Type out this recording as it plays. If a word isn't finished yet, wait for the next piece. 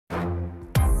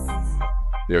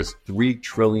there's $3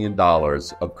 trillion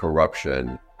of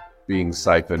corruption being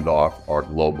siphoned off our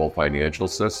global financial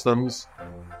systems.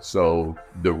 So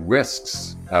the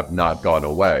risks have not gone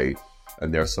away.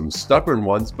 And there's some stubborn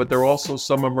ones, but there are also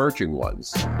some emerging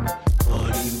ones.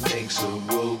 Money makes a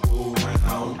world go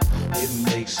round. It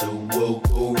makes a world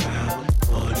go round.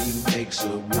 Money makes a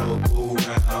world go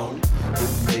round.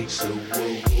 It makes a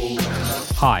world go round.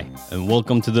 Hi, and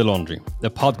welcome to The Laundry,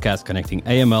 the podcast connecting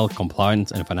AML,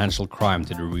 compliance, and financial crime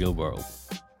to the real world.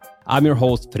 I'm your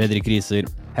host, Fredrik Rieser,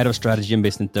 Head of Strategy and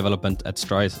Business Development at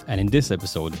Strice, and in this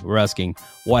episode, we're asking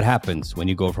what happens when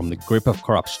you go from the grip of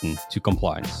corruption to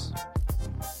compliance.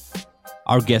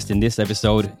 Our guest in this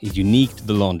episode is unique to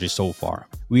The Laundry so far.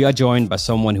 We are joined by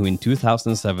someone who in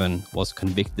 2007 was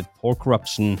convicted for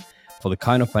corruption for the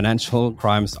kind of financial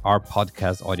crimes our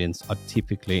podcast audience are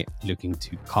typically looking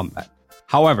to combat.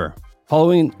 However,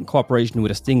 following cooperation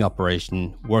with a sting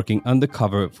operation, working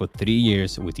undercover for 3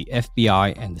 years with the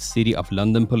FBI and the City of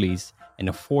London Police, and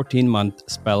a 14-month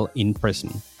spell in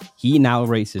prison, he now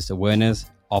raises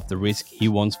awareness of the risk he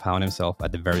once found himself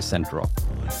at the very center of.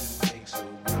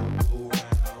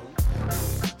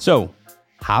 So,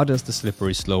 how does the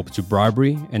slippery slope to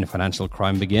bribery and financial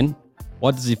crime begin?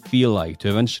 What does it feel like to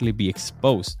eventually be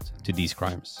exposed to these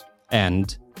crimes?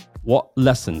 And what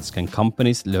lessons can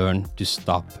companies learn to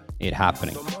stop it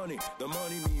happening?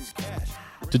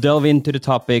 To delve into the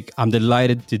topic, I'm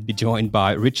delighted to be joined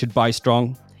by Richard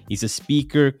Bystrong. He's a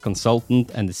speaker,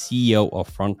 consultant, and the CEO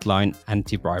of Frontline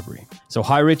Anti-Bribery. So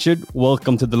hi, Richard.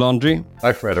 Welcome to The Laundry.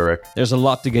 Hi, Frederick. There's a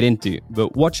lot to get into,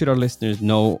 but what should our listeners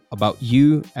know about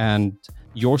you and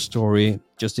your story,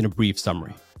 just in a brief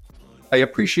summary? I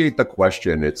appreciate the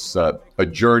question. It's a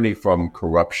journey from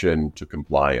corruption to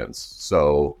compliance.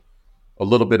 So a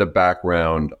little bit of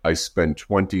background. I spent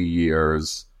 20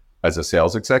 years as a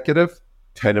sales executive.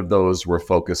 10 of those were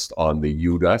focused on the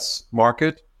US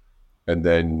market. And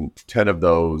then 10 of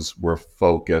those were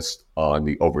focused on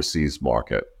the overseas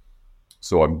market.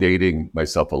 So I'm dating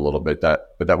myself a little bit,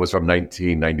 but that was from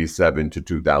 1997 to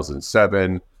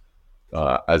 2007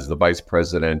 as the vice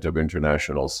president of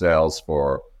international sales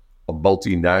for a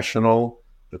multinational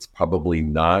that's probably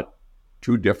not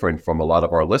too different from a lot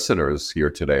of our listeners here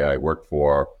today. I worked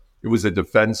for, it was a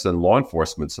defense and law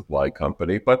enforcement supply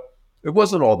company, but it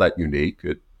wasn't all that unique.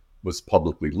 It was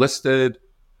publicly listed,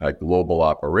 had global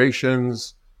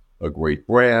operations, a great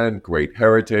brand, great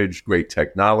heritage, great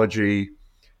technology.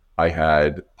 I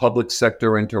had public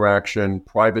sector interaction,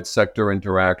 private sector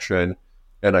interaction,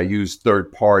 and I used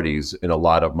third parties in a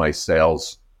lot of my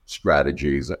sales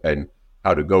strategies and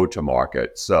how to go to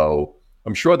market. So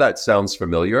I'm sure that sounds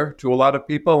familiar to a lot of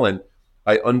people, and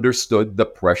I understood the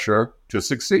pressure to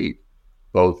succeed,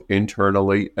 both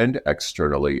internally and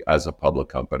externally as a public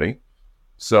company.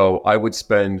 So I would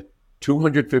spend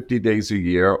 250 days a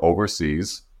year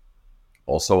overseas,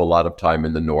 also a lot of time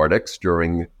in the Nordics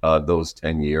during those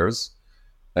 10 years.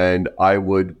 And I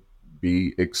would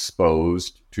be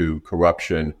exposed to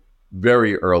corruption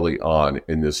very early on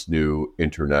in this new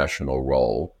international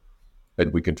role.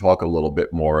 And we can talk a little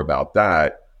bit more about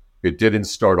that. It didn't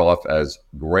start off as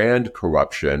grand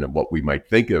corruption, what we might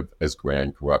think of as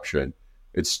grand corruption.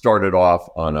 It started off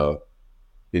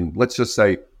let's just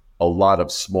say, a lot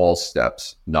of small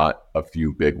steps, not a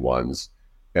few big ones.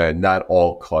 And that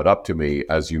all caught up to me,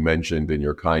 as you mentioned in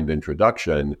your kind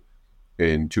introduction,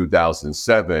 in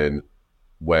 2007,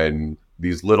 when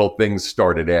these little things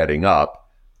started adding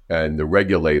up and the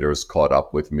regulators caught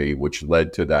up with me, which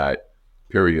led to that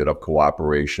period of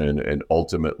cooperation and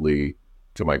ultimately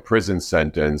to my prison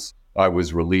sentence. I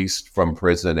was released from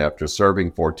prison after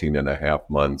serving 14 and a half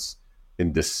months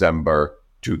in December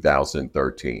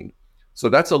 2013. So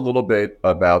that's a little bit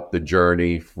about the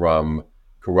journey from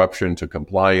corruption to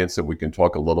compliance, and we can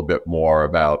talk a little bit more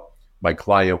about my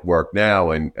client work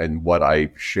now and what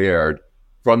I shared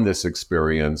from this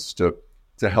experience to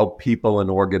help people and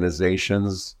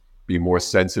organizations be more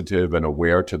sensitive and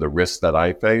aware to the risks that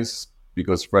I face.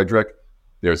 Because, Frederick,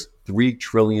 there's $3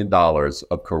 trillion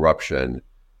of corruption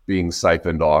being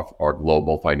siphoned off our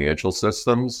global financial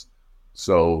systems.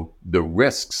 So the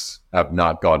risks have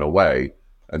not gone away.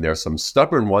 And there are some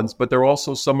stubborn ones, but there are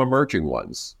also some emerging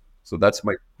ones. So that's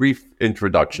my brief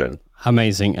introduction.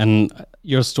 Amazing. And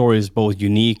your story is both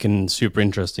unique and super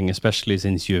interesting, especially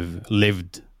since you've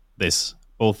lived this,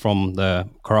 both from the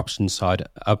corruption side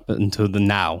up until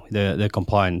the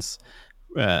compliance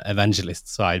evangelist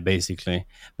side, basically.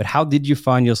 But how did you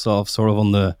find yourself sort of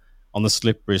on the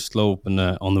slippery slope and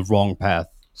on the wrong path?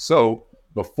 So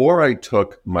before I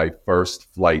took my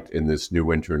first flight in this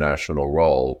new international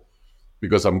role,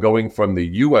 because I'm going from the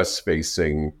US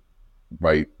facing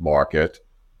market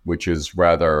which is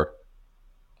rather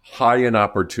high in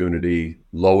opportunity,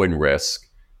 low in risk.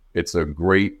 It's a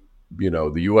great,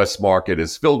 the US market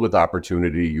is filled with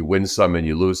opportunity. You win some and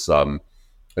you lose some.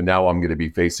 And now I'm going to be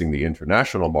facing the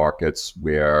international markets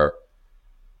where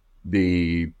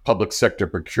the public sector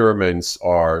procurements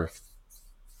are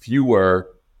fewer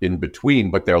in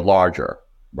between, but they're larger,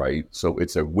 right? So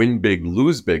it's a win big,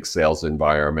 lose big sales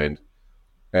environment,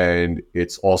 and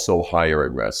it's also higher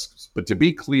in risk. But to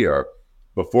be clear,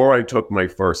 before I took my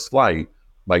first flight,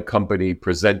 my company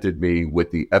presented me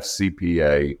with the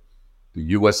FCPA, the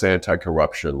U.S.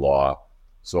 anti-corruption law.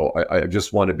 So I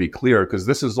just want to be clear, because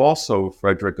this is also,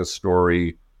 Frederick, a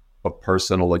story of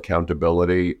personal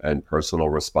accountability and personal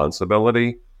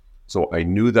responsibility. So I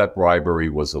knew that bribery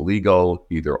was illegal,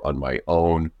 either on my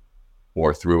own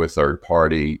or through a third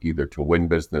party, either to win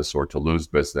business or to lose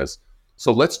business.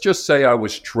 So let's just say I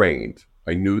was trained.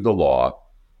 I knew the law.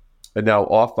 And now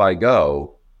off I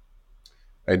go.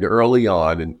 And early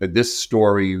on, and this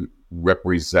story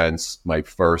represents my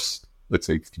first, let's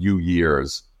say, few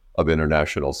years of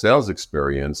international sales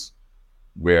experience,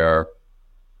 where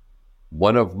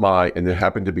one of my, and it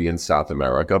happened to be in South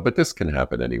America, but this can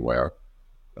happen anywhere.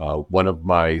 One of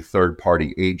my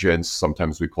third-party agents,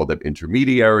 sometimes we call them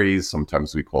intermediaries,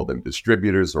 sometimes we call them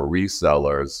distributors or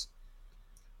resellers,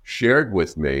 shared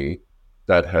with me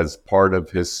that as part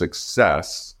of his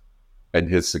success and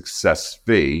his success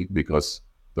fee, because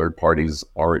third parties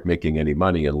aren't making any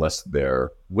money unless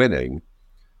they're winning,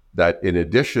 that in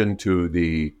addition to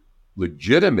the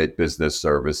legitimate business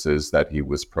services that he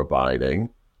was providing,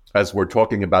 as we're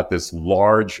talking about this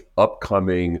large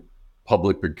upcoming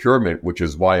public procurement, which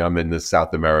is why I'm in this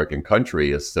South American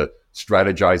country, is to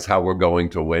strategize how we're going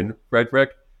to win,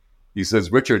 Frederick. He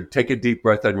says, Richard, take a deep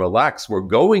breath and relax. We're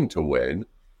going to win,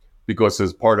 because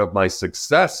as part of my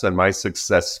success and my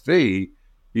success fee,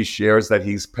 he shares that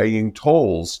he's paying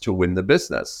tolls to win the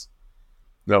business.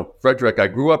 Now, Frederick, I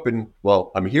grew up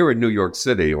I'm here in New York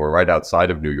City, or right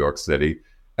outside of New York City,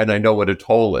 and I know what a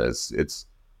toll is. It's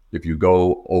if you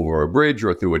go over a bridge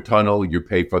or through a tunnel, you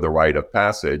pay for the right of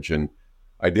passage. And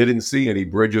I didn't see any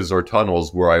bridges or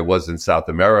tunnels where I was in South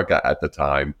America at the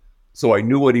time, so I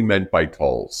knew what he meant by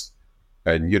tolls.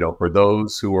 And, for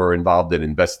those who are involved in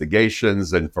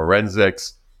investigations and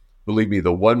forensics, believe me,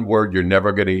 the one word you're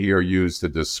never going to hear used to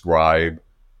describe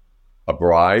a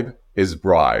bribe is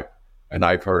bribe. And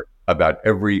I've heard about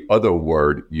every other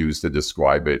word used to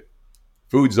describe it.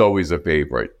 Food's always a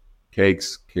favorite.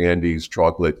 Cakes, candies,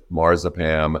 chocolate,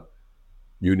 marzipan,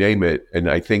 you name it. And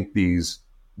I think these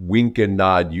wink and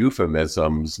nod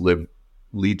euphemisms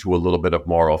lead to a little bit of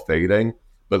moral fading.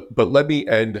 But let me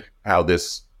end how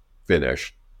this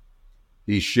finished.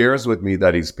 He shares with me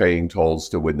that he's paying tolls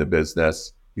to win the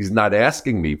business. He's not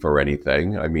asking me for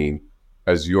anything. I mean,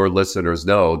 as your listeners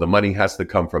know, the money has to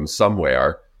come from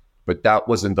somewhere. But that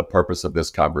wasn't the purpose of this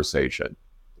conversation.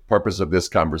 The purpose of this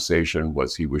conversation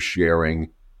was he was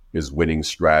sharing his winning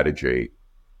strategy.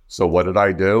 So what did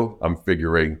I do? I'm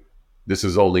figuring this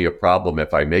is only a problem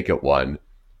if I make it one.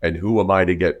 And who am I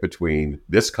to get between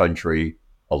this country,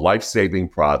 a life-saving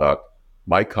product,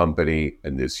 my company,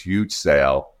 and this huge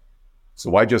sale?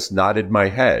 So I just nodded my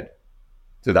head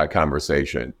to that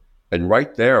conversation. And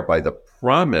right there, by the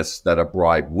promise that a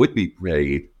bribe would be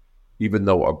paid, even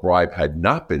though a bribe had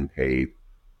not been paid,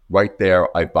 right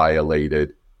there I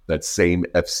violated that same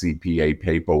FCPA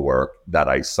paperwork that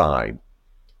I signed.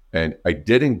 And I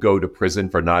didn't go to prison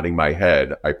for nodding my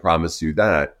head, I promise you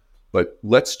that. But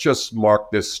let's just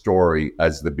mark this story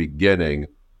as the beginning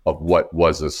of what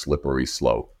was a slippery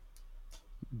slope.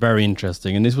 Very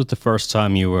interesting. And this was the first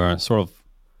time you were sort of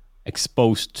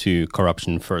exposed to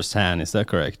corruption firsthand, is that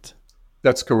correct?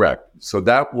 That's correct. So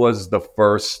that was the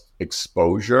first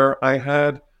exposure I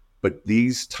had, but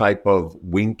these type of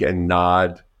wink and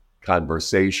nod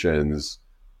conversations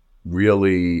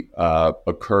really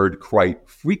occurred quite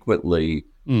frequently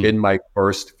in my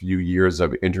first few years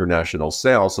of international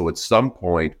sales. So at some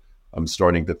point, I'm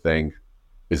starting to think,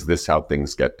 is this how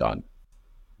things get done?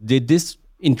 Did this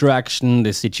interaction,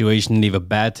 this situation, leave a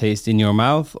bad taste in your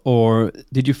mouth? Or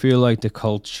did you feel like the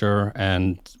culture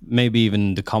and maybe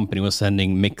even the company was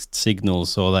sending mixed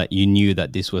signals so that you knew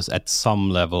that this was at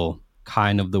some level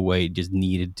kind of the way it just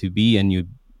needed to be, and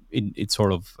it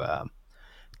sort of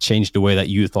changed the way that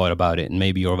you thought about it and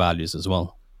maybe your values as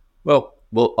well? Well,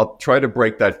 I'll try to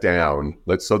break that down.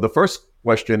 So the first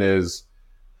question is,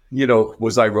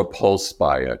 was I repulsed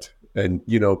by it? And,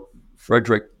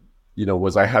 Frederick,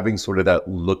 was I having sort of that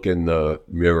look in the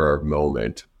mirror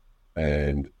moment?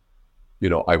 And,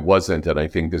 I wasn't. And I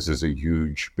think this is a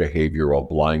huge behavioral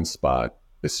blind spot,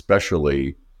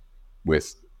 especially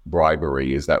with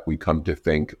bribery is that we come to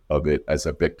think of it as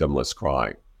a victimless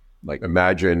crime. Like,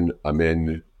 imagine I'm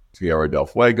in Tierra del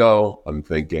Fuego. I'm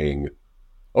thinking,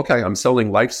 okay, I'm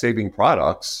selling life-saving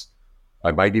products.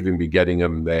 I might even be getting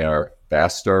them there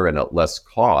faster and at less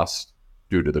cost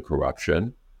due to the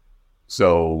corruption.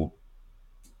 So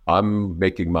I'm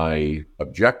making my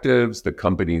objectives. The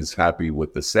company's happy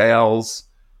with the sales.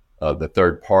 The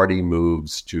third party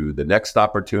moves to the next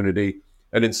opportunity.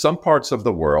 And in some parts of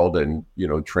the world, and,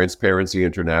 Transparency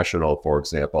International, for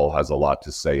example, has a lot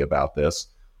to say about this,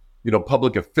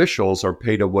 public officials are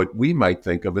paid at what we might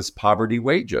think of as poverty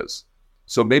wages.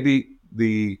 So maybe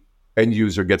the end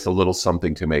user gets a little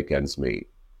something to make ends meet,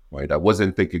 right? I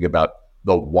wasn't thinking about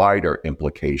the wider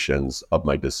implications of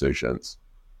my decisions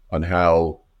on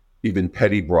how even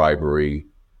petty bribery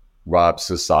robs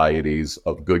societies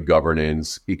of good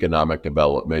governance, economic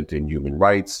development, and human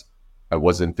rights. I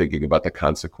wasn't thinking about the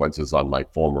consequences on my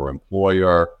former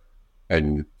employer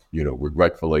and,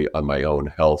 regretfully, on my own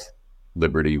health,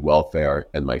 liberty, welfare,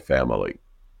 and my family.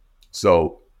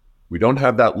 So we don't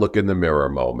have that look in the mirror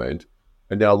moment.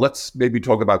 And now let's maybe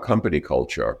talk about company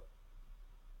culture.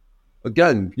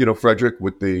 Again, Frederick,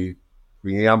 with the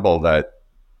preamble that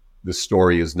the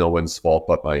story is no one's fault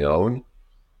but my own.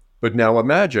 But now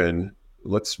imagine,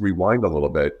 let's rewind a little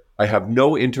bit. I have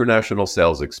no international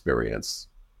sales experience.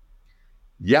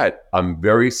 Yet I'm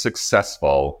very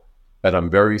successful, and I'm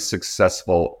very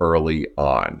successful early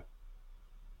on,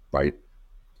 right?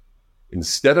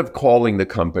 Instead of calling the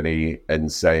company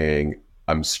and saying,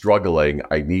 I'm struggling,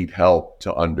 I need help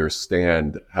to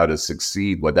understand how to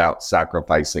succeed without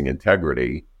sacrificing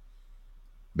integrity,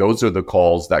 those are the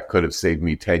calls that could have saved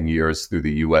me 10 years through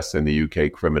the US and the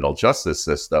UK criminal justice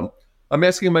system. I'm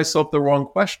asking myself the wrong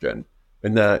question.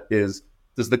 And that is,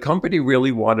 does the company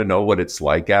really want to know what it's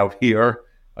like out here?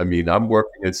 I mean, I'm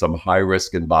working in some high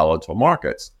risk and volatile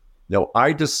markets. Now,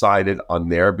 I decided on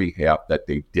their behalf that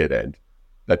they didn't,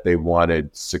 that they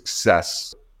wanted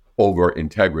success over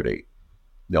integrity.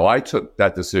 Now, I took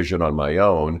that decision on my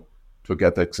own, took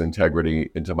ethics integrity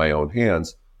into my own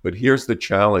hands. But here's the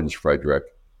challenge, Frederick.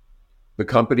 The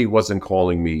company wasn't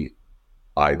calling me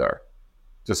either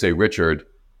to say, Richard,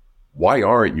 why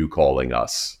aren't you calling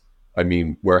us? I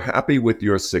mean, we're happy with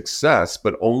your success,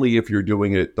 but only if you're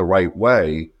doing it the right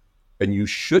way. And you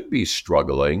should be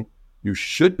struggling. You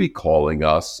should be calling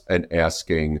us and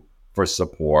asking for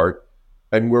support.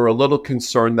 And we're a little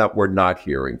concerned that we're not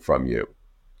hearing from you.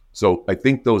 So I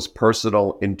think those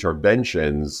personal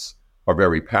interventions are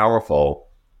very powerful,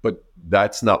 but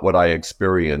that's not what I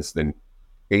experienced. And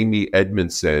Amy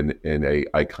Edmondson, in an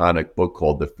iconic book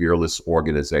called The Fearless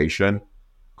Organization,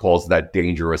 calls that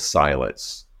dangerous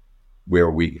silence,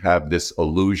 where we have this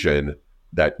illusion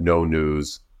that no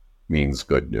news means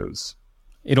good news.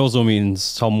 It also means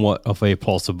somewhat of a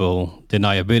plausible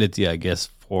deniability, I guess,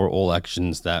 for all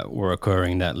actions that were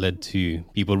occurring that led to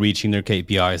people reaching their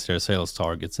KPIs, their sales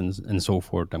targets, and so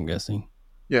forth, I'm guessing.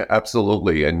 Yeah,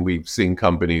 absolutely. And we've seen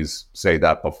companies say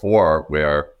that before,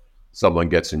 where someone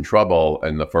gets in trouble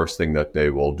and the first thing that they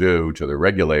will do to the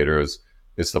regulators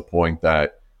is to point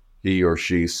that he or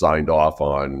she signed off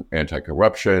on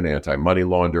anti-corruption, anti-money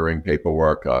laundering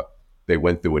paperwork. They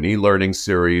went through an e-learning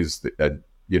series that,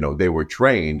 they were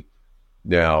trained.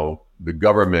 Now, the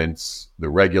governments, the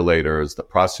regulators, the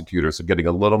prosecutors are getting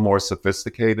a little more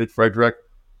sophisticated, Frederick.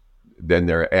 Then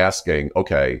they're asking,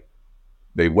 okay,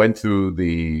 they went through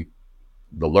the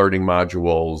learning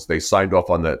modules, they signed off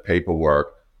on that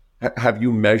paperwork. Have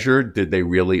you measured, did they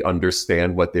really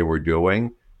understand what they were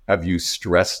doing? Have you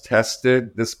stress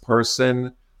tested this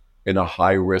person in a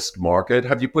high risk market?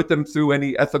 Have you put them through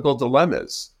any ethical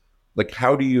dilemmas? Like,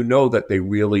 how do you know that they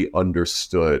really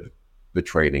understood the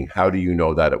training? How do you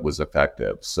know that it was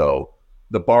effective? So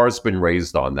the bar's been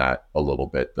raised on that a little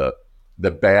bit.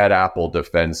 The bad apple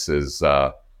defense is,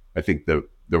 I think the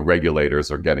regulators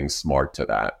are getting smart to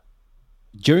that.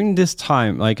 During this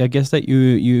time, I guess that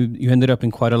you ended up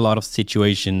in quite a lot of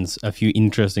situations, a few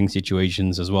interesting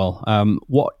situations as well.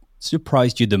 What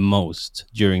surprised you the most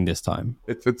during this time?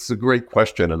 It's a great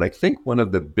question. And I think one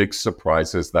of the big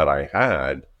surprises that I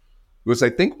had was,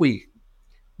 I think we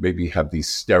maybe have these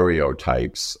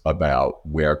stereotypes about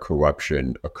where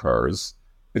corruption occurs.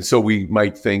 And so we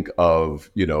might think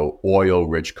of,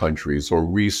 oil-rich countries or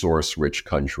resource-rich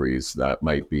countries that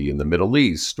might be in the Middle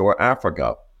East or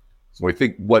Africa. So I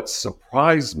think what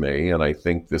surprised me, and I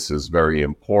think this is very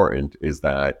important, is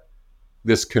that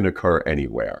this can occur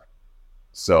anywhere.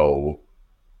 So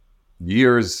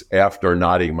years after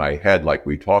nodding my head, like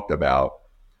we talked about,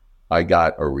 I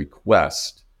got a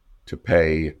request to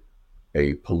pay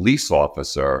a police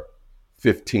officer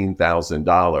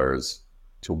 $15,000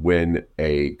 to win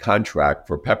a contract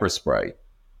for pepper spray.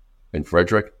 And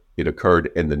Frederick, it occurred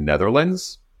in the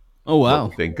Netherlands. Oh, What wow.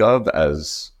 we think of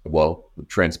as, well,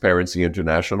 Transparency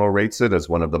International rates it as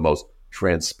one of the most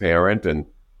transparent and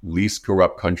least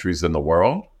corrupt countries in the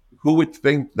world. Who would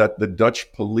think that the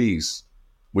Dutch police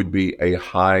would be a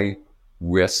high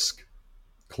risk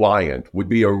client, would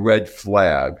be a red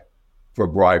flag for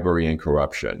bribery and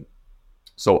corruption?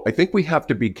 So I think we have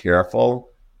to be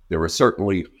careful. There are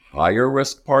certainly higher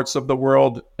risk parts of the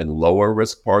world and lower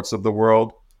risk parts of the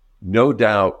world. No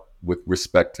doubt with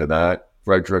respect to that,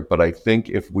 Frederick, but I think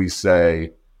if we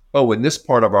say, oh, in this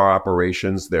part of our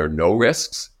operations, there are no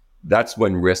risks, that's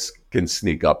when risk can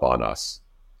sneak up on us.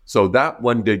 So that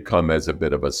one did come as a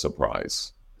bit of a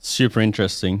surprise. Super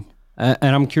interesting.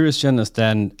 And I'm curious to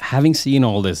understand, having seen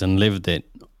all this and lived it,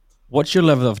 what's your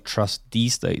level of trust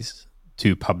these days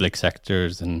to public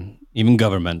sectors and even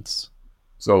governments?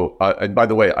 So, and by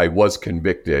the way, I was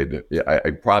convicted.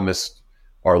 I promised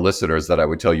our listeners that I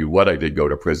would tell you what I did go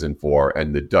to prison for,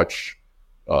 and the Dutch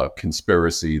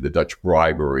conspiracy, the Dutch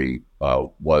bribery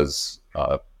was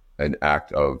an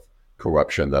act of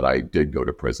corruption that I did go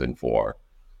to prison for.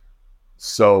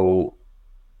 So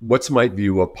what's my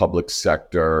view of public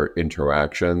sector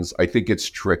interactions? I think it's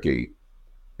tricky.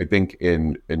 I think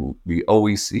in the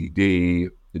OECD,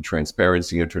 the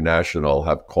Transparency International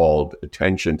have called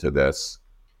attention to this,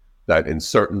 that in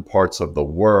certain parts of the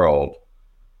world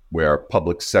where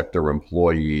public sector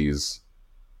employees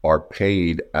are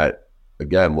paid at,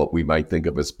 again, what we might think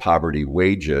of as poverty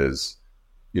wages,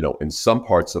 in some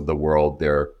parts of the world,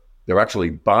 they're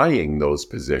actually buying those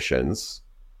positions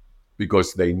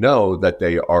because they know that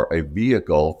they are a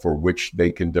vehicle for which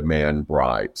they can demand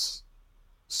bribes.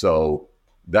 So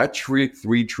that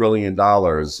 $3 trillion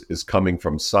is coming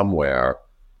from somewhere.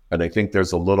 And I think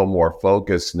there's a little more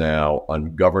focus now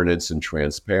on governance and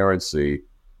transparency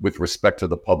with respect to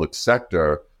the public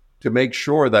sector to make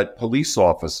sure that police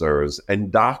officers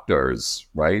and doctors,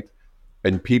 right,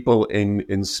 and people in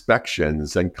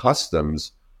inspections and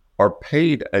customs are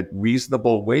paid at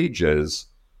reasonable wages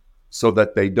so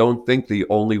that they don't think the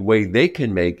only way they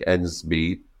can make ends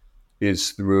meet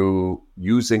is through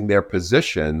using their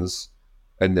positions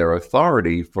and their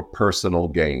authority for personal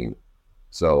gain.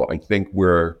 So I think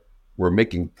we're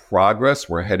making progress.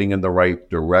 We're heading in the right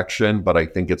direction, but I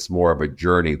think it's more of a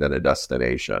journey than a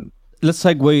destination. Let's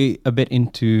segue a bit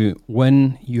into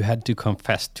when you had to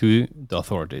confess to the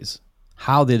authorities.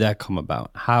 How did that come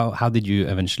about? How did you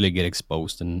eventually get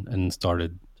exposed and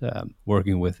started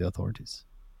working with the authorities?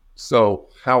 So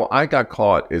how I got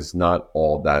caught is not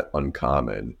all that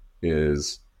uncommon.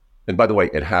 And by the way,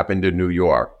 it happened in New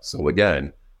York. So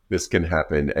again, this can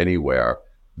happen anywhere.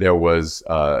 There was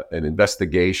an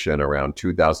investigation around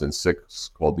 2006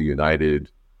 called the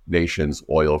United Nations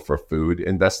Oil for Food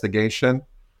investigation.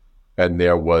 And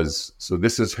so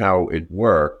this is how it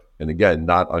worked. And again,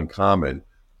 not uncommon.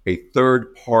 A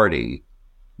third party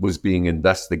was being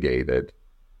investigated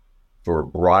for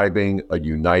bribing a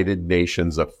United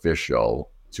Nations official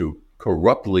to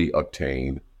corruptly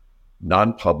obtain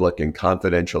non-public and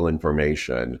confidential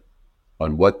information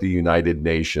on what the United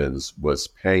Nations was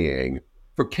paying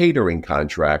for catering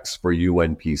contracts for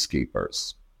UN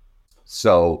peacekeepers.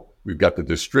 So we've got the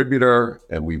distributor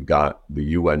and we've got the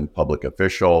UN public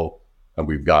official and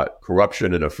we've got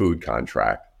corruption in a food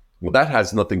contract. Well, that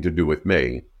has nothing to do with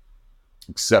me,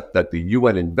 except that the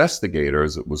UN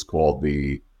investigators, it was called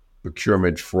the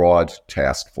Procurement Fraud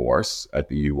Task Force at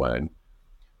the UN,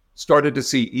 started to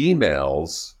see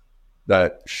emails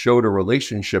that showed a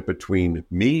relationship between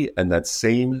me and that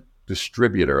same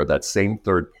distributor, that same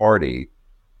third party,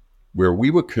 where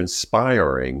we were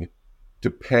conspiring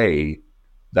to pay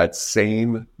that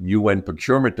same UN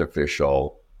procurement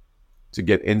official to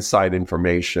get inside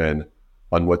information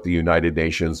on what the United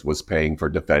Nations was paying for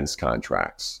defense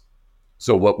contracts.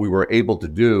 So what we were able to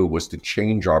do was to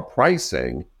change our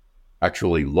pricing,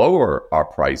 actually lower our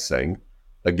pricing.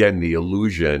 Again, the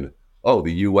illusion, oh,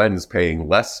 the UN's paying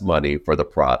less money for the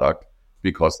product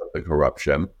because of the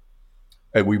corruption.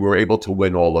 And we were able to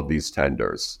win all of these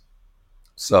tenders.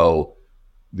 So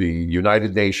the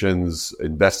United Nations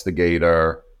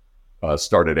investigator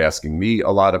started asking me a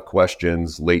lot of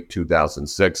questions. Late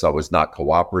 2006, I was not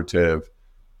cooperative,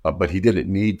 but he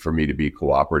didn't need for me to be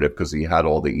cooperative because he had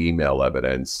all the email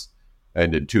evidence.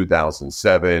 And in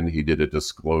 2007, he did a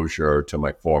disclosure to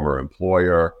my former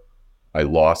employer. I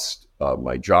lost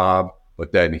my job.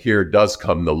 But then here does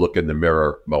come the look in the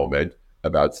mirror moment.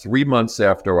 About 3 months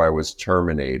after I was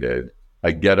terminated,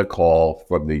 I get a call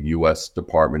from the U.S.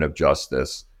 Department of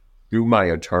Justice through my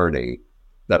attorney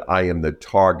that I am the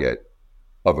target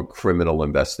of a criminal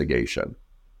investigation.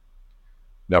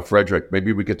 Now, Frederick,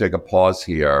 maybe we could take a pause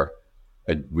here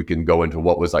and we can go into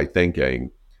what was I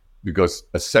thinking, because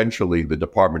essentially the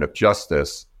Department of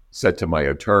Justice said to my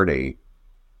attorney,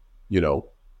 you know,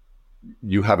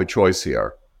 you have a choice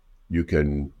here. You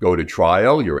can go to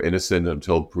trial. You're innocent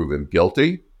until proven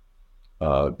guilty.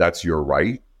 That's your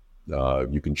right.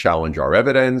 You can challenge our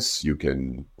evidence. You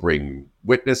can bring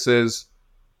witnesses.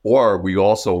 Or we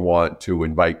also want to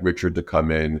invite Richard to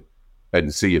come in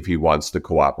and see if he wants to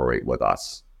cooperate with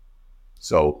us.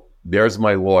 So there's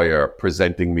my lawyer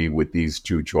presenting me with these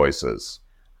two choices.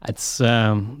 It's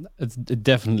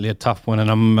definitely a tough one, and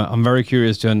I'm very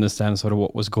curious to understand sort of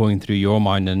what was going through your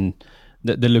mind and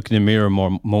the look in the mirror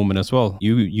moment as well.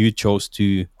 You chose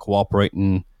to cooperate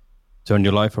and turn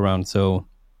your life around. So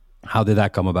how did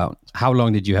that come about? How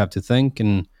long did you have to think,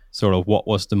 and sort of what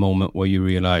was the moment where you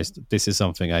realized this is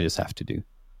something I just have to do?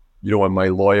 You know, when my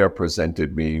lawyer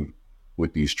presented me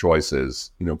with these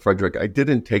choices, Frederick, I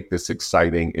didn't take this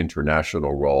exciting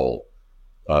international role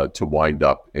to wind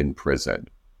up in prison,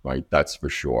 right? That's for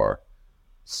sure.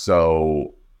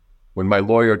 So when my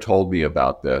lawyer told me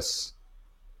about this,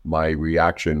 my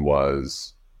reaction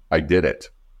was, I did it.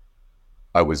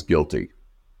 I was guilty.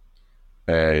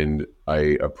 And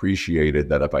I appreciated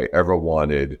that if I ever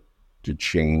wanted to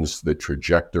change the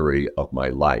trajectory of my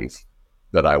life,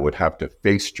 that I would have to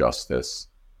face justice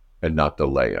and not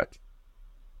delay it.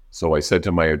 So I said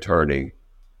to my attorney,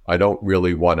 I don't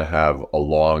really want to have a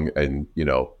long and,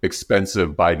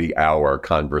 expensive by the hour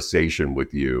conversation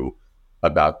with you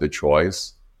about the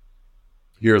choice.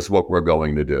 Here's what we're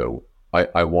going to do.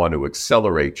 I want to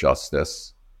accelerate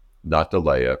justice, not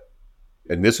delay it.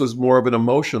 And this was more of an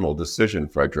emotional decision,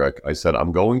 Frederick. I said,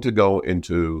 I'm going to go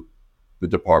into the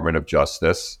Department of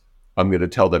Justice. I'm going to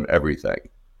tell them everything.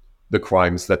 The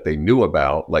crimes that they knew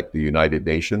about, like the United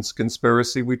Nations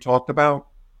conspiracy we talked about.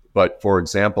 But for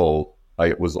example,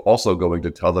 I was also going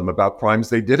to tell them about crimes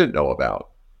they didn't know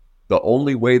about. The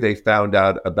only way they found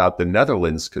out about the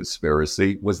Netherlands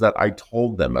conspiracy was that I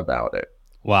told them about it.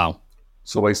 Wow.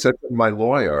 So I said to my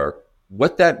lawyer,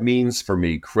 what that means for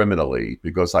me criminally,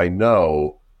 because I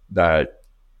know that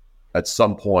at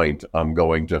some point I'm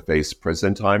going to face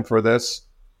prison time for this.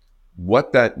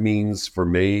 What that means for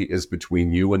me is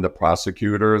between you and the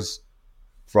prosecutors.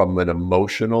 From an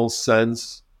emotional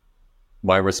sense,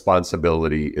 my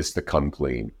responsibility is to come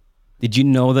clean. Did you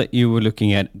know that you were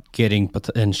looking at getting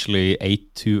potentially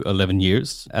 8 to 11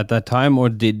 years at that time, or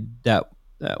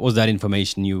was that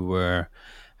information you were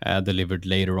delivered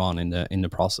later on in the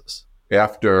process?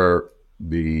 After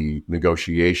the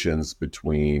negotiations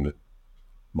between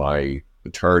my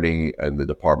attorney and the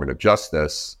Department of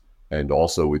Justice, and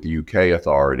also with the UK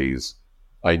authorities,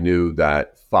 I knew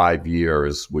that 5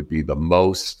 years would be the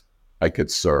most I could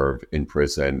serve in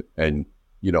prison. And,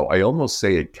 I almost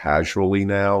say it casually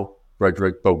now,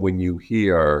 Frederick, but when you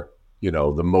hear,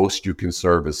 the most you can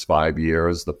serve is 5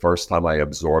 years, the first time I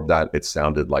absorbed that, it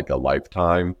sounded like a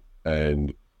lifetime.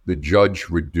 And the judge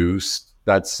reduced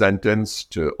that sentence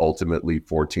to ultimately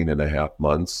 14 and a half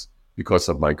months because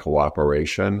of my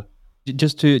cooperation.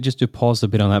 Just to pause a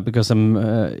bit on that, because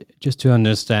I'm just to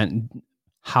understand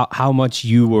how much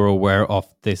you were aware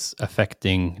of this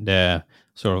affecting the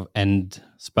sort of end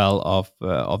spell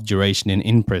of duration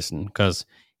in prison. Because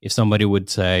if somebody would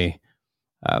say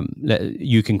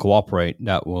you can cooperate,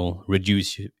 that will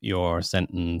reduce your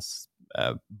sentence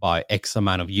by X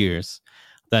amount of years,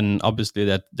 then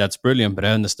obviously that's brilliant. But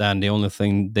I understand the only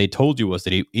thing they told you was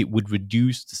that it would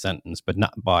reduce the sentence, but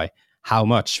not by how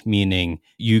much, meaning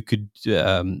you could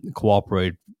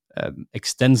cooperate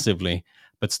extensively,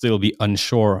 but still be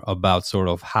unsure about sort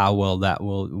of how well that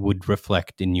would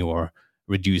reflect in your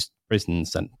reduced prison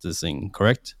sentencing,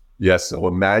 correct? Yes. So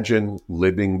imagine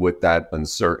living with that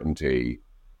uncertainty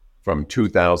from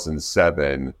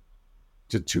 2007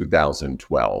 to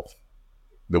 2012.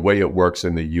 The way it works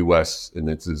in the U.S., and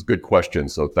it's a good question,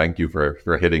 so thank you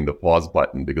for hitting the pause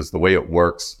button, because the way it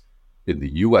works in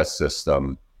the U.S.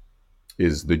 system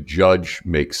is the judge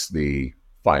makes the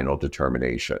final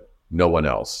determination, no one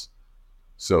else.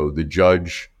 So the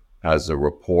judge has a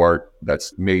report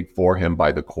that's made for him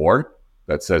by the court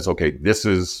that says, okay, this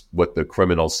is what the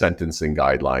criminal sentencing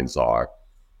guidelines are.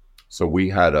 So we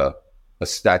had a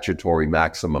statutory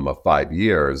maximum of 5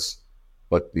 years,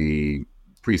 but the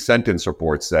pre-sentence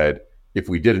report said if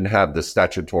we didn't have the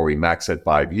statutory max at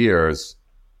 5 years,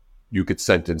 you could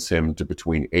sentence him to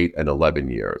between 8 and 11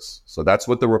 years. So that's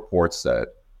what the report said.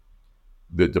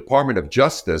 The Department of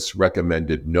Justice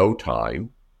recommended no time.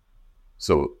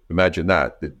 So imagine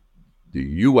that. The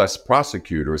U.S.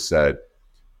 prosecutor said,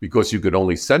 because you could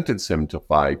only sentence him to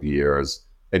 5 years,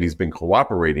 and he's been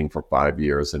cooperating for 5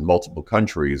 years in multiple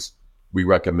countries, we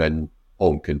recommend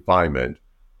home confinement.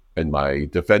 And my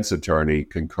defense attorney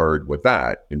concurred with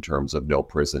that in terms of no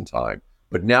prison time.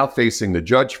 But now facing the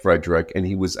judge, Frederick, and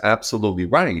he was absolutely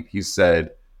right. He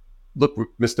said, look,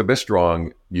 Mr.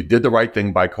 Bistrong, you did the right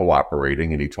thing by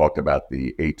cooperating. And he talked about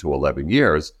the 8 to 11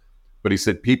 years. But he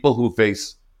said people who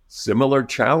face similar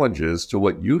challenges to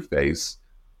what you face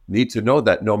need to know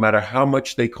that no matter how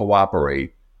much they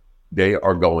cooperate, they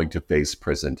are going to face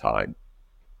prison time,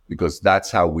 because that's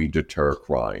how we deter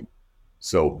crime.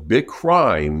 So big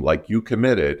crime like you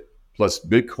committed plus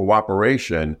big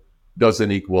cooperation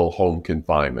doesn't equal home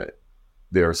confinement.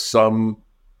 There's some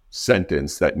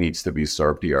sentence that needs to be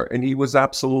served here. And he was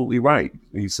absolutely right.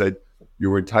 He said,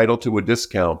 you're entitled to a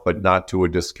discount, but not to a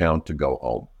discount to go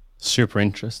home. Super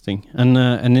interesting. And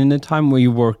in the time where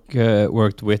you worked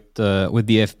with the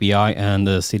FBI and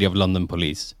the City of London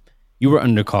Police, you were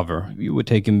undercover. You were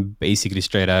taken basically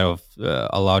straight out of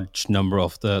a large number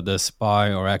of the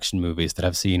spy or action movies that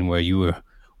I've seen, where you were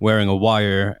wearing a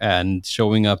wire and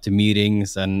showing up to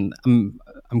meetings. And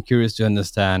I'm curious to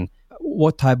understand,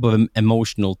 what type of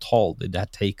emotional toll did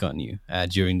that take on you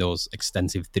during those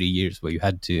extensive 3 years where you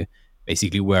had to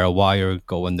basically wear a wire,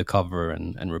 go undercover,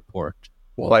 and report?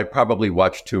 Well, I probably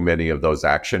watched too many of those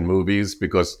action movies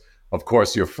because, of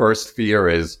course, your first fear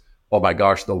is, oh my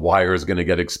gosh, the wire is going to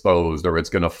get exposed or it's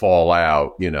going to fall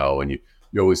out, and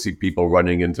you always see people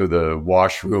running into the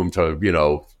washroom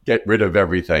to, get rid of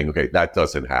everything. Okay, that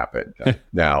doesn't happen.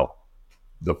 Now,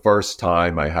 the first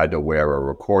time I had to wear a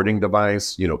recording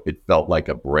device, it felt like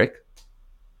a brick.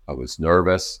 I was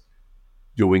nervous.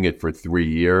 Doing it for 3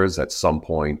 years, at some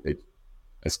point,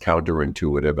 as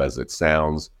counterintuitive as it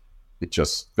sounds, it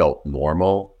just felt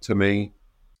normal to me.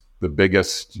 The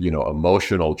biggest,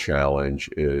 emotional challenge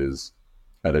is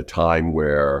at a time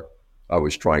where I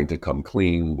was trying to come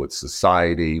clean with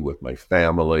society, with my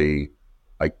family.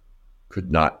 I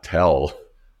could not tell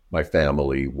my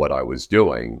family what I was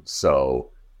doing. So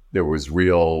there was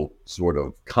real sort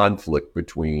of conflict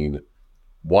between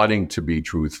wanting to be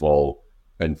truthful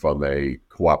and, from a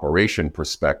cooperation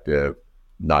perspective,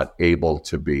 not able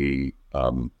to be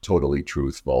totally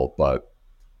truthful. But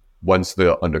once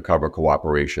the undercover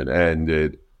cooperation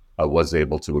ended, I was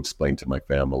able to explain to my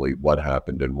family what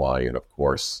happened and why. And of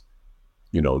course,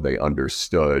 they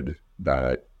understood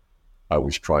that I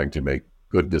was trying to make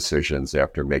good decisions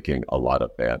after making a lot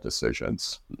of bad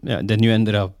decisions. Yeah, then you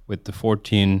ended up with the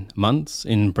 14 months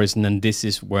in prison. And this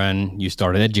is when you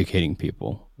started educating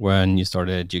people, when you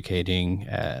started educating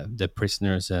the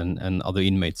prisoners and other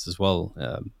inmates as well.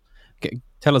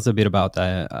 Tell us a bit about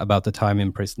the time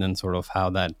in prison and sort of how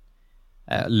that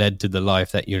led to the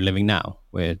life that you're living now,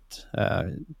 with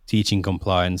teaching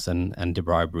compliance and the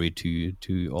bribery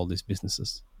to all these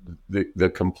businesses. The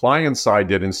compliance side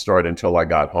didn't start until I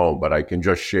got home, but I can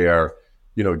just share,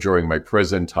 during my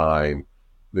prison time,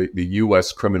 the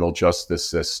U.S. criminal justice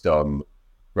system,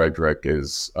 Frederick,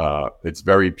 is it's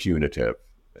very punitive.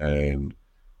 And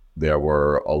there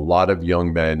were a lot of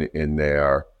young men in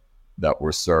there that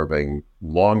were serving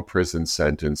long prison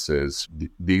sentences.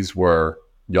 These were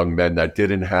young men that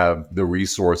didn't have the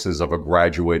resources of a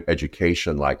graduate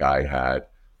education like I had.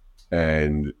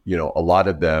 And, a lot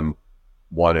of them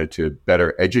wanted to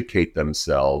better educate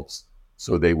themselves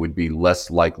so they would be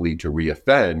less likely to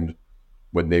reoffend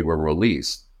when they were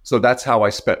released. So that's how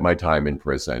I spent my time in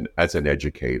prison, as an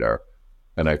educator.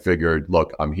 And I figured,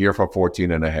 look, I'm here for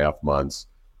 14 and a half months.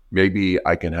 Maybe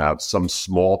I can have some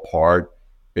small part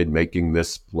in making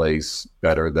this place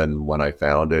better than when I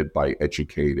found it by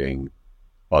educating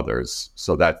others.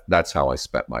 So that's how I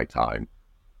spent my time.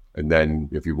 And then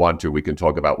if you want to, we can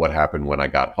talk about what happened when I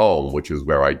got home, which is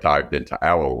where I dived into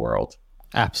our world.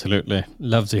 Absolutely.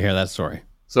 Love to hear that story.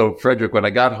 So, Frederick, when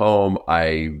I got home,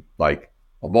 I'm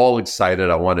all excited.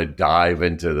 I want to dive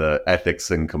into the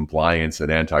ethics and compliance and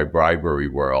anti-bribery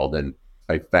world. And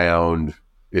I found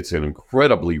it's an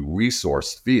incredibly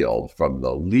resourced field, from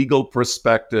the legal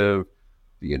perspective,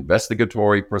 the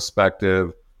investigatory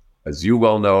perspective, as you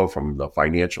well know, from the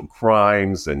financial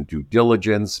crimes and due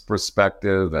diligence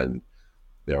perspective. And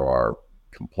there are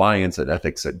compliance and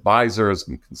ethics advisors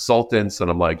and consultants.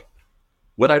 And I'm like,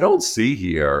 what I don't see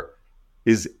here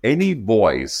is any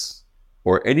voice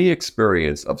or any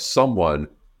experience of someone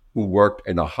who worked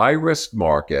in a high-risk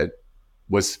market,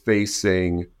 was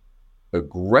facing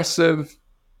aggressive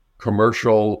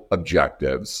commercial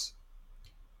objectives,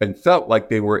 and felt like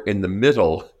they were in the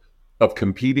middle of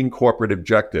competing corporate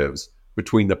objectives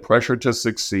between the pressure to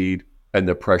succeed and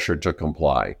the pressure to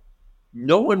comply.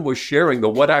 No one was sharing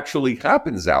what actually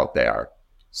happens out there.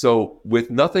 So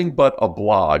with nothing but a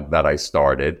blog that I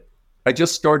started, I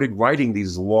just started writing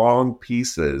these long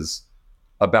pieces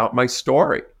about my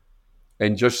story.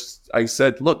 And just, I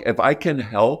said, look, if I can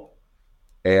help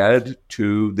add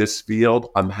to this field,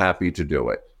 I'm happy to do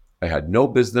it. I had no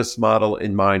business model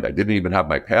in mind. I didn't even have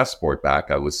my passport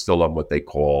back. I was still on what they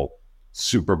call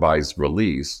supervised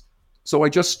release. So I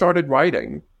just started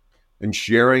writing and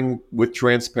sharing with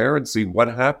transparency what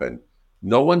happened.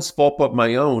 No one's fault but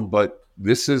my own, but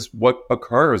this is what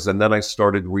occurs. And then I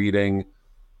started reading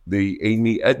the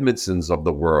Amy Edmondsons of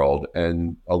the world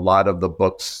and a lot of the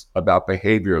books about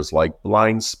behaviors like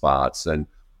blind spots and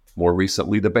more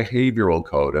recently the behavioral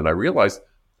code. And I realized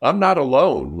I'm not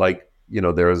alone. Like,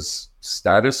 there's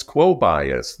status quo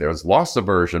bias, there's loss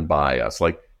aversion bias.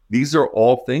 Like, these are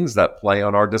all things that play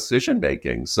on our decision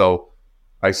making. So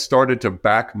I started to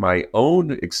back my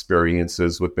own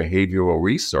experiences with behavioral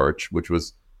research, which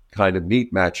was kind of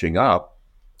neat matching up.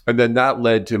 And then that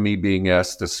led to me being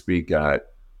asked to speak at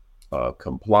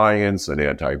compliance and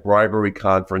anti-bribery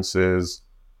conferences.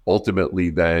 Ultimately,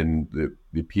 then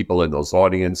the people in those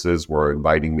audiences were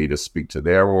inviting me to speak to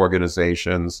their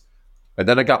organizations. And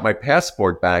then I got my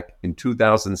passport back in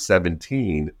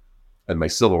 2017 and my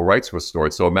civil rights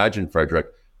restored. So imagine, Frederick,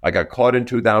 I got caught in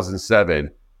 2007.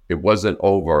 It wasn't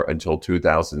over until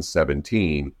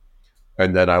 2017.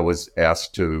 And then I was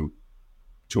asked to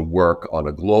work on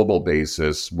a global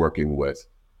basis, working with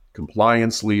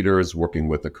compliance leaders, working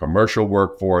with the commercial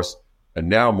workforce. And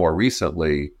now more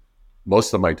recently,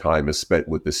 most of my time is spent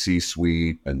with the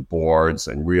C-suite and boards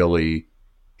and really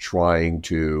trying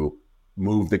to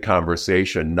move the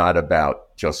conversation not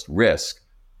about just risk,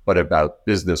 but about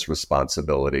business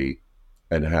responsibility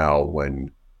and how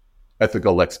when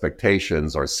ethical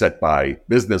expectations are set by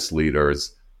business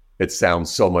leaders, it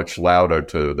sounds so much louder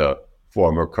to the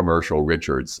former commercial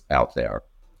Richards out there.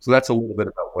 So that's a little bit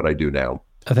about what I do now.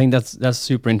 I think that's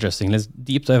super interesting. Let's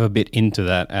deep dive a bit into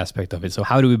that aspect of it. So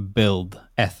how do we build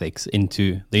ethics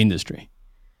into the industry?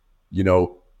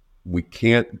 We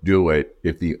can't do it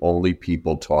if the only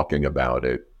people talking about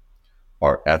it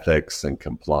are ethics and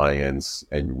compliance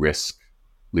and risk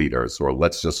leaders, or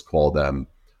let's just call them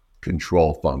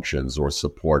control functions or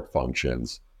support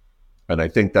functions. And I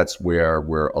think that's where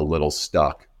we're a little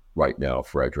stuck right now,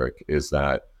 Frederick, is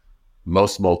that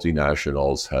most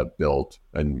multinationals have built,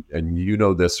 and you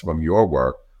know this from your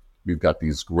work, we've got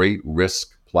these great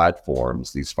risk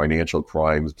platforms, these financial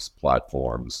crimes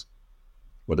platforms,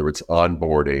 whether it's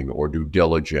onboarding or due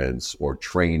diligence or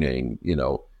training,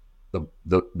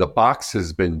 the box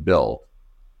has been built.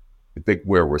 I think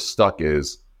where we're stuck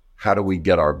is how do we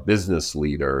get our business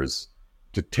leaders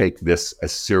to take this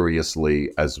as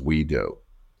seriously as we do?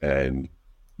 And,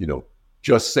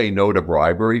 just say no to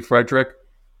bribery, Frederick.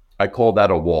 I call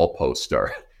that a wall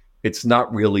poster. It's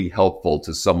not really helpful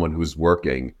to someone who's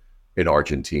working in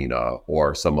Argentina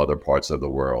or some other parts of the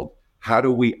world. How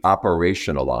do we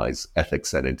operationalize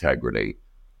ethics and integrity?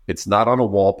 It's not on a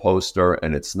wall poster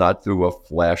and it's not through a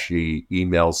flashy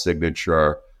email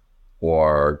signature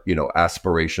or,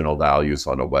 aspirational values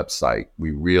on a website.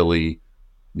 We really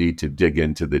need to dig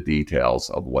into the details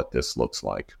of what this looks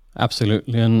like.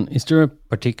 Absolutely. And is there a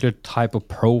particular type of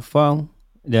profile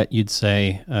that you'd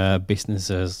say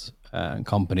businesses and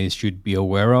companies should be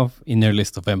aware of in their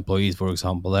list of employees, for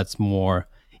example, that's more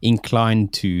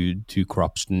inclined to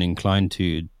corruption, inclined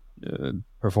to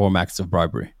perform acts of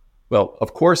bribery? Well,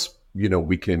 of course,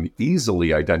 we can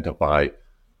easily identify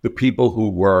the people who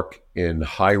work in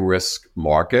high-risk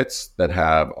markets that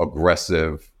have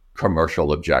aggressive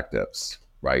commercial objectives,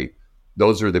 right?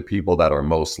 Those are the people that are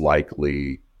most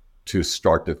likely to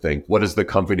start to think, what does the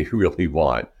company really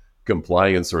want?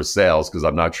 Compliance or sales? Because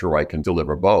I'm not sure I can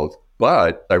deliver both.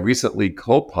 But I recently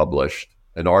co-published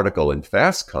an article in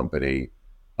Fast Company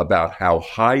about how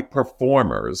high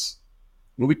performers,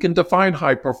 we can define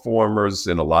high performers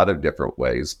in a lot of different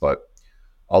ways, but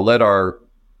I'll let our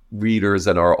readers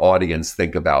and our audience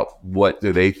think about what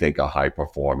do they think a high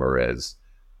performer is.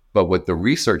 But what the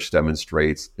research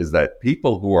demonstrates is that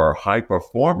people who are high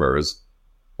performers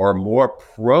are more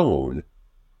prone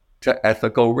to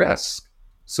ethical risk.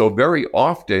 So very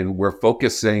often we're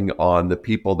focusing on the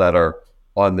people that are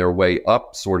on their way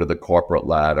up sort of the corporate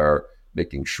ladder,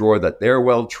 making sure that they're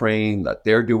well trained, that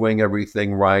they're doing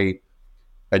everything right.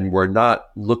 And we're not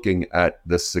looking at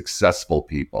the successful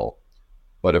people.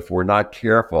 But if we're not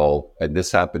careful, and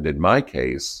this happened in my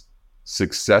case,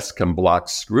 success can block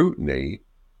scrutiny,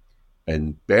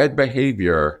 and bad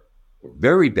behavior,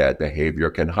 very bad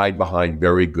behavior, can hide behind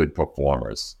very good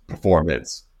performance.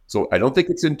 So I don't think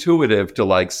it's intuitive to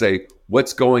like say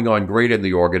what's going on great in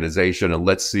the organization and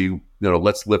let's see,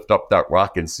 let's lift up that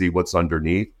rock and see what's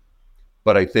underneath.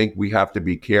 But I think we have to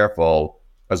be careful,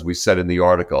 as we said in the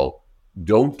article,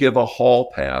 don't give a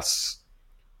hall pass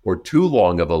or too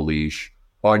long of a leash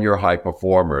on your high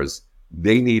performers.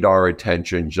 They need our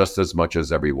attention just as much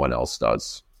as everyone else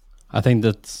does. I think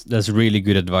that's really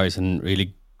good advice and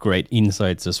really great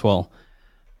insights as well.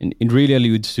 And it really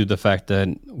alludes to the fact that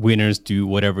winners do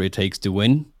whatever it takes to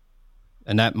win.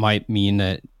 And that might mean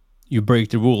that you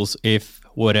break the rules if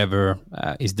whatever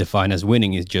is defined as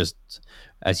winning is just,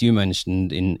 as you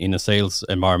mentioned, in a sales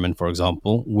environment, for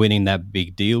example, winning that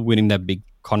big deal, winning that big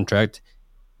contract,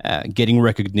 getting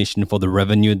recognition for the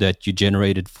revenue that you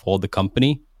generated for the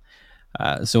company.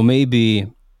 So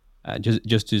maybe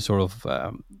just to sort of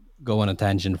go on a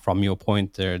tangent from your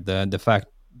point there, the fact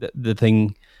that the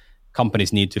thing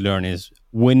companies need to learn is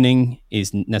winning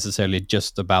isn't necessarily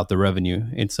just about the revenue.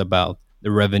 It's about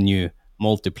the revenue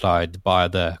multiplied by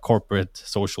the corporate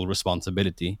social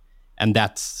responsibility. And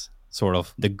that's sort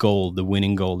of the goal, the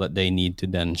winning goal that they need to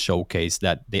then showcase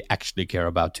that they actually care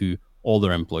about to all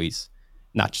their employees,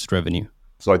 not just revenue.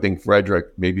 So I think,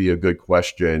 Frederick, maybe a good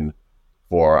question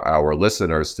for our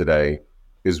listeners today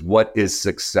is, what is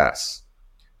success?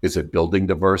 Is it building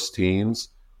diverse teams?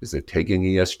 Is it taking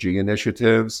ESG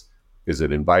initiatives? Is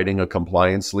it inviting a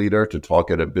compliance leader to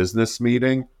talk at a business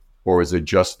meeting? Or is it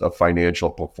just a financial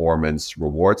performance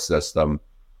reward system?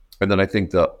 And then I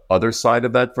think the other side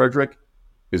of that, Frederick,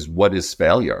 is, what is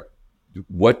failure?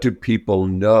 What do people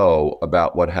know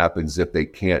about what happens if they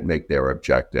can't make their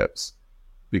objectives?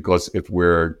 Because if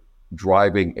we're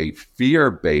driving a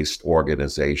fear-based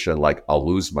organization, like I'll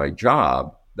lose my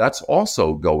job, that's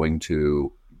also going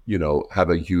to, have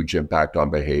a huge impact on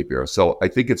behavior. So I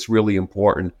think it's really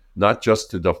important not just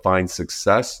to define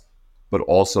success, but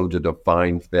also to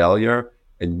define failure.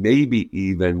 And maybe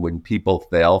even when people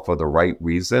fail for the right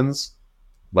reasons,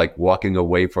 like walking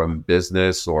away from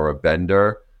business or a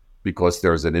vendor because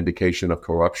there's an indication of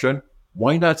corruption,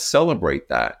 why not celebrate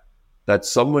that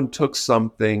someone took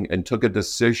something and took a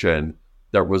decision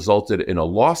that resulted in a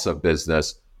loss of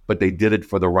business, but they did it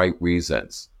for the right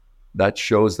reasons. That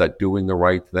shows that doing the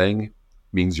right thing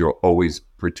means you're always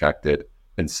protected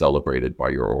and celebrated by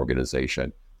your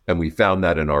organization. And we found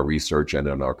that in our research and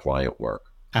in our client work.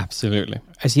 Absolutely.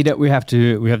 I see that we have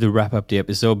to wrap up the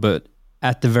episode, but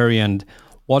at the very end,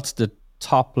 what's the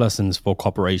top lessons for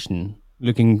corporation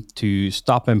looking to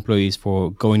stop employees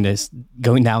for going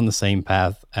down the same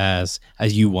path as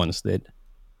you once did?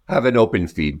 Have an open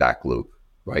feedback loop,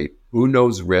 right? Who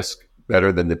knows risk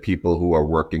better than the people who are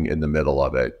working in the middle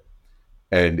of it?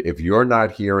 And if you're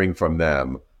not hearing from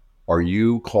them, are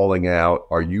you calling out?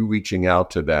 Are you reaching out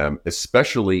to them,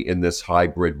 especially in this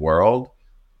hybrid world,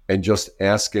 and just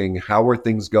asking, how are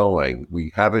things going?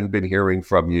 We haven't been hearing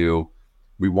from you.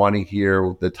 We want to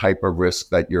hear the type of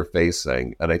risk that you're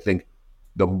facing. And I think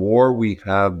the more we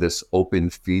have this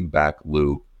open feedback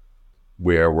loop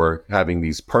where we're having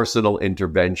these personal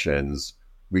interventions,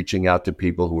 reaching out to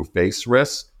people who face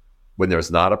risk when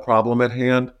there's not a problem at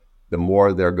hand, the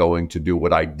more they're going to do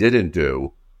what I didn't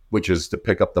do, which is to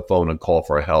pick up the phone and call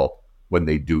for help when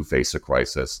they do face a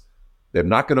crisis. They're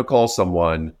not going to call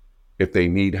someone if they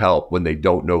need help when they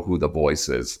don't know who the voice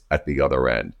is at the other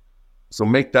end. So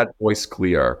make that voice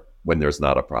clear when there's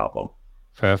not a problem.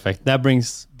 Perfect. That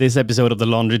brings this episode of The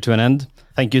Laundry to an end.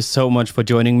 Thank you so much for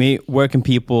joining me. Where can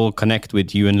people connect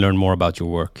with you and learn more about your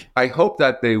work? I hope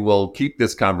that they will keep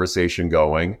this conversation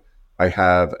going. I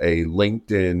have a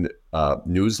LinkedIn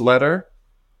newsletter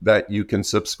that you can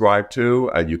subscribe to,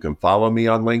 and you can follow me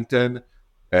on LinkedIn.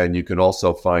 And you can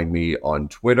also find me on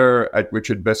Twitter at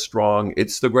Richard Bistrong,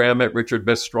 Instagram at Richard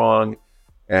Bistrong,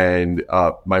 and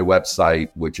my website,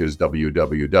 which is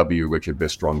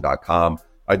www.richardbistrong.com.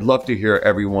 I'd love to hear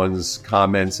everyone's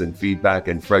comments and feedback.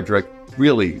 And Frederick,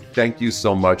 really, thank you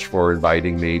so much for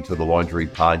inviting me to the Laundry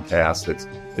Podcast.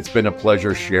 It's been a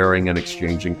pleasure sharing and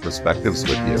exchanging perspectives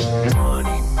with you.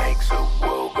 Money makes the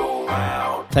world go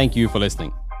round. Thank you for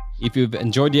listening. If you've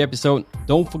enjoyed the episode,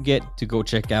 don't forget to go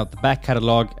check out the back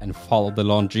catalog and follow The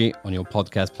Laundry on your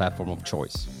podcast platform of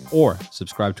choice, or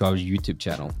subscribe to our YouTube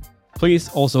channel. Please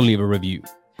also leave a review.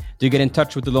 To get in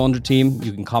touch with the Laundry team,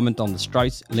 you can comment on the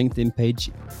Strice LinkedIn page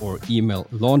or email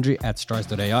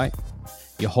laundry@strice.ai.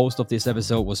 Your host of this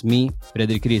episode was me,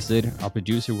 Fredrik Rieser. Our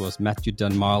producer was Matthew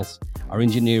Dunn Miles. Our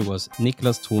engineer was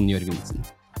Niklas Thun Jørgensen.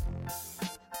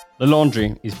 The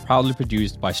Laundry is proudly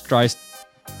produced by Strice.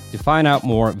 To find out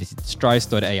more, visit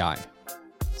strice.ai.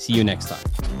 See you next time.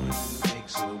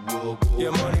 Yeah,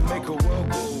 money make a world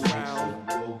go